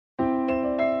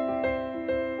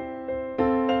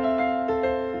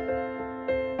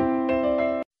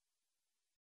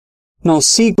Now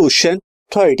see question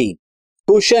 13.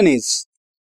 Question is,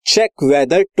 check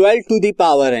whether 12 to the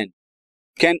power n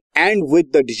can end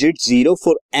with the digit 0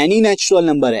 for any natural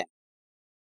number n.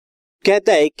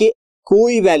 कहता है कि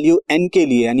कोई value n के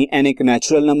लिए, यानी n एक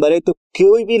नेचुरल नंबर है, तो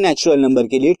कोई भी नेचुरल नंबर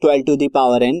के लिए 12 टू द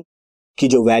पावर n की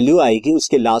जो वैल्यू आएगी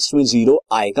उसके लास्ट में 0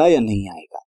 आएगा या नहीं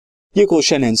आएगा. ये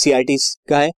क्वेश्चन एनसीईआरटी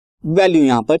का है, वैल्यू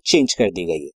यहां पर चेंज कर दी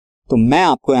गई है. तो मैं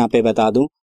आपको यहां पे बता दूं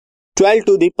 12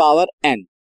 टू द पावर n,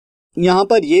 यहां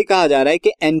पर ये कहा जा रहा है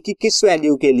कि n की किस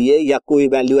वैल्यू के लिए या कोई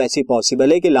वैल्यू ऐसी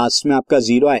पॉसिबल है कि लास्ट में आपका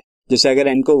 0 आए. जैसे अगर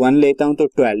n को 1 लेता हूं तो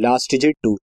 12, लास्ट डिजिट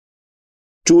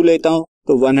 2 लेता हूं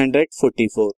तो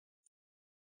 144,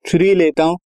 3 लेता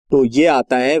हूं तो ये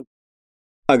आता है,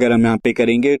 अगर हम यहां पे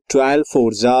करेंगे 12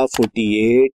 4 जा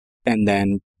 48 एंड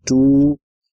देन 2,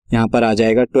 यहां पर आ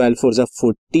जाएगा 12 4 जा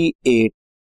 48,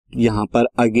 यहां पर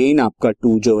अगेन आपका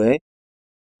 2 जो है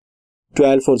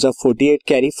 12 4 जा 48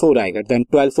 कैरी 4 आएगा, देन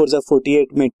 12 4 जा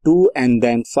 48 में 2 एंड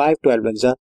देन 5 12 1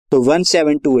 जा तो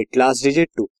 1728, लास्ट डिजिट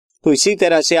 2. तो इसी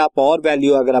तरह से आप और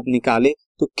वैल्यू अगर आप निकाले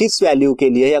तो किस वैल्यू के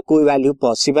लिए या कोई वैल्यू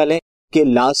पॉसिबल है कि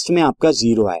लास्ट में आपका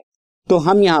 0 आए, तो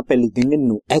हम यहां पे लिख देंगे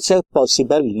नो, ऐसा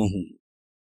पॉसिबल नहीं.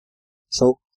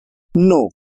 So know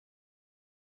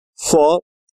for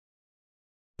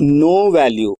no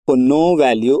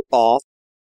value of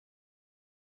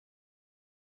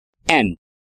n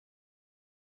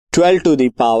 12 to the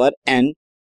power n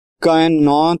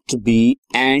cannot be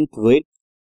ends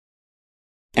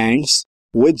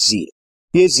with 0.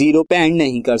 ये 0 पे एंड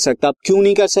नहीं कर सकता. क्यों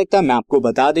नहीं कर सकता मैं आपको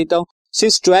बता देता हूं.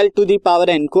 Since 12 to the power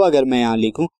n को अगर मैं यहां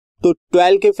लिखूं तो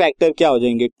 12 के फैक्टर क्या हो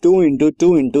जाएंगे, 2 into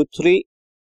 2 into 3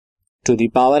 to the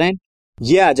power n,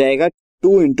 ये आ जाएगा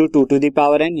 2 into 2 to the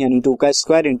power n, यानी 2 का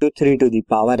square into 3 to the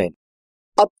power n.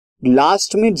 अब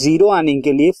लास्ट में 0 आने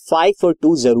के लिए 5 और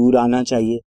 2 जरूर आना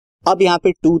चाहिए. अब यहाँ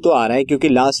पे 2 तो आ रहा है क्योंकि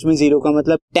लास्ट में 0 का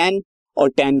मतलब 10, और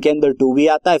 10 के अंदर 2 भी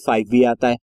आता है 5 भी आता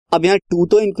है. अब यहाँ 2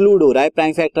 तो इंक्लूड हो रहा है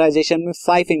प्राइम फैक्टराइजेशन में,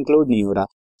 5 इंक्लूड नहीं हो रहा.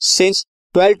 Since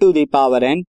 12 to the power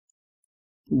n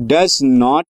does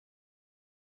not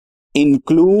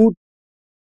include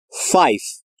 5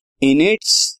 in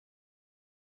its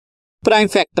prime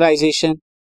factorisation,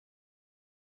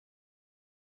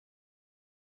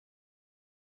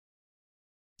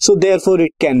 so therefore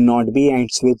it cannot be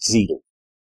ends with 0.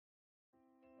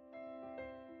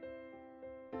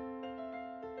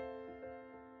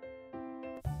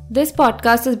 This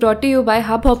podcast is brought to you bye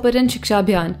hub hopper and शिक्षा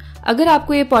अभियान. अगर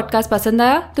आपको ये podcast पसंद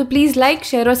आया तो प्लीज़ लाइक,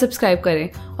 शेयर और subscribe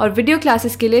करें और वीडियो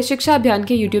क्लासेस के लिए शिक्षा अभियान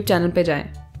के यूट्यूब चैनल पर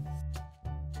जाएं.